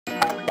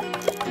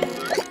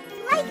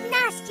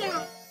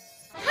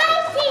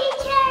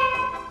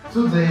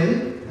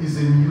Today is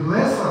a new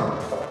lesson.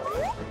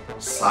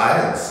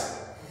 Science.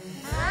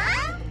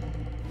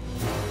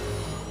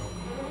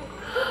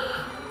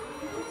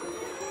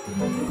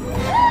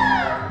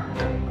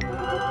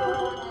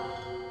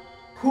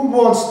 Who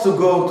wants to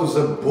go to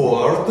the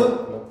board?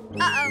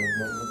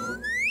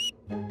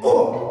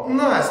 Oh,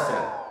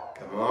 Nastya,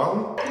 come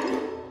on.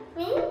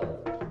 Me?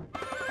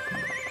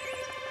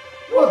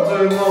 What do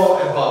you know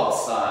about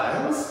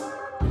science?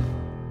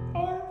 I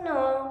don't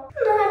know.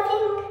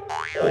 Nothing.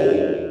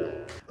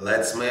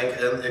 Let's make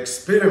an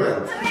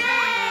experiment.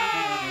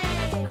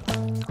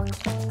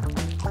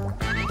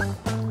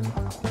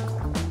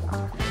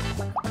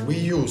 We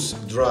use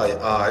dry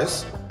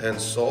ice and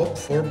soap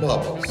for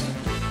bubbles.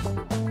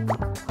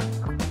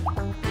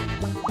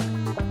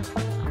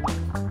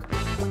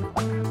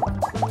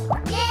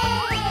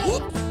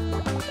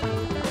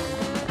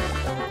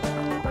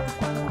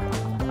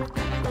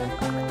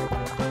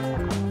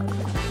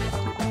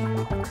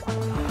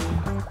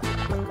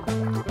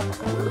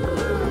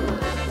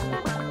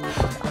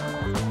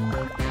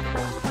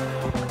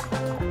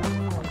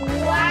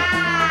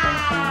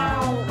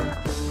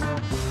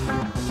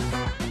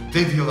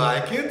 Did you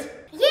like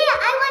it? Yeah,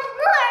 I want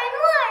more and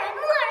more and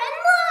more and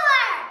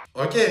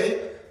more! Okay,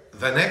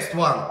 the next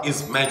one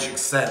is magic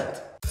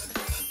sand.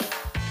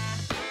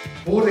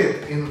 Put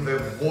it in the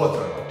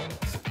water.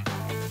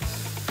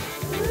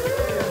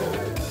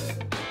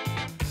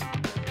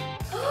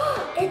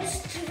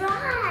 It's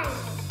dry.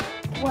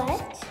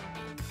 What?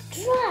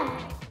 Dry.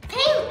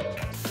 Pink.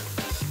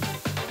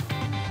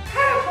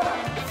 Purple.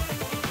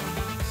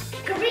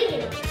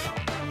 Green.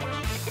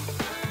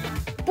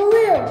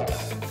 Blue.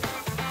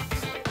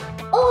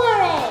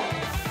 Orange.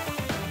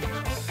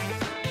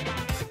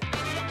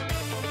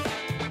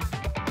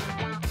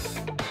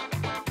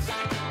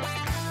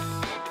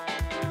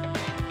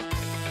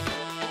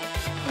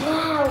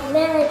 Wow,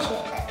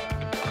 magic.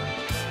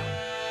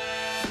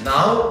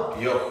 Now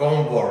your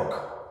homework.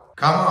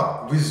 Come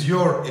up with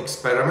your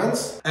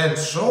experiments and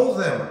show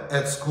them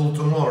at school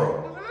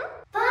tomorrow.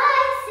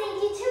 Bye, see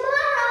you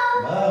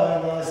tomorrow.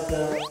 Bye,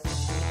 Nastya.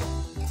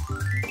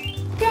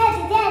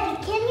 Daddy,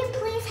 can you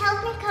please help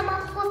me come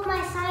up with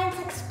my science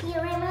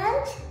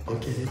experiment?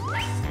 Okay.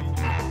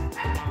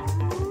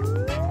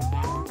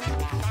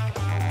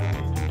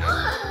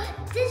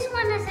 This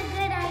one is a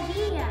good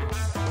idea.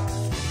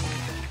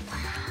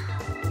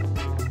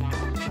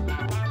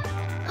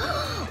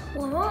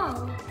 Wow.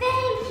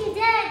 Thank you,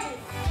 Daddy.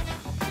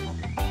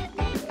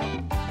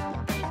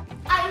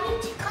 I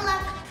need to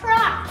collect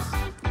props.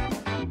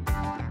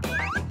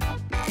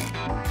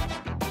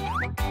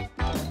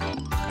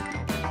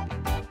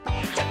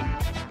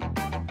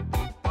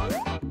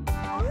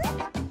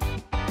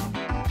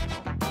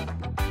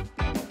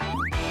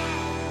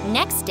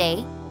 Next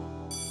day,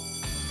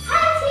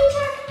 Hi,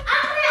 teacher.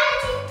 I'm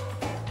ready.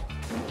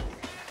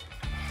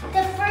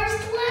 The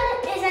first one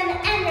is an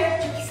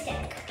energy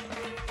stick.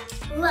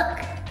 Look.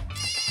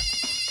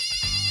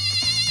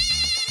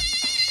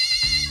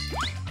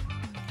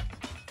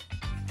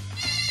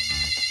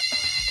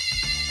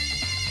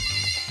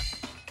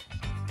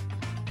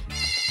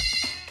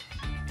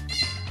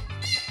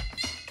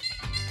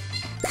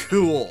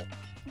 Cool.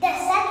 The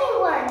second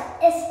one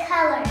is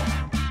color.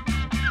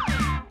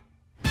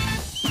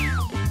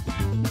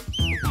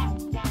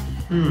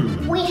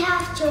 We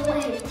have to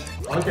wait.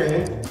 Okay.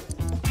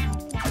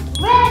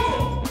 Ready?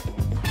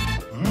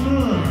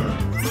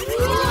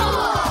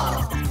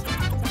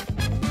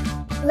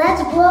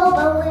 Let's blow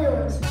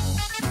balloons.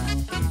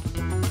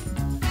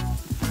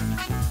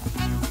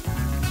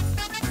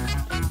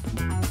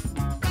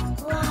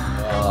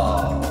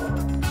 Wow.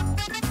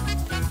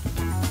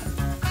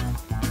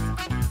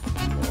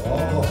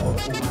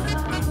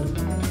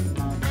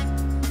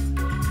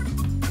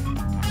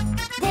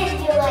 Did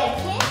you like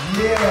it?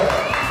 Yeah.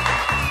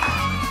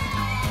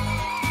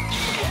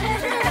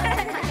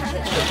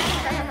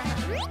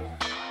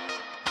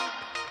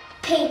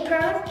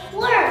 Paper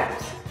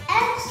worms.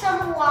 And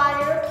some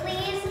water,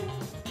 please.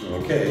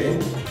 Okay.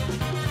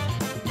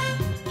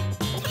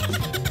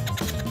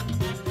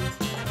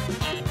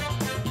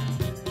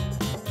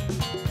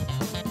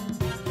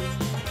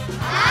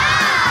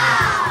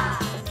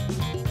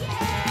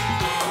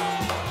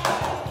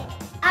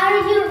 Are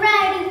you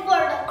ready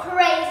for the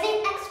crazy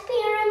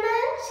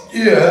experiment?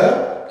 Yeah.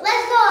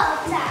 Let's go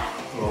outside.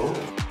 Oh.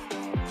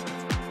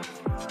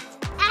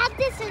 Add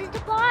this in the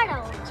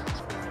bottle.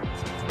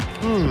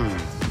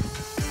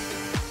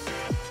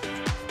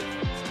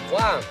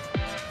 One,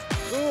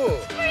 two,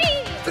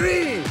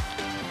 three.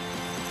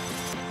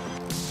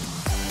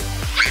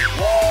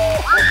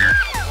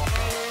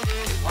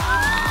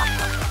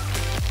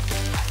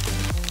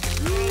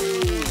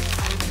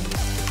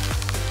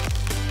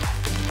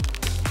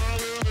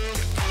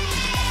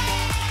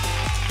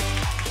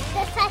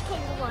 The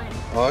second one.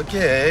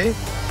 Okay.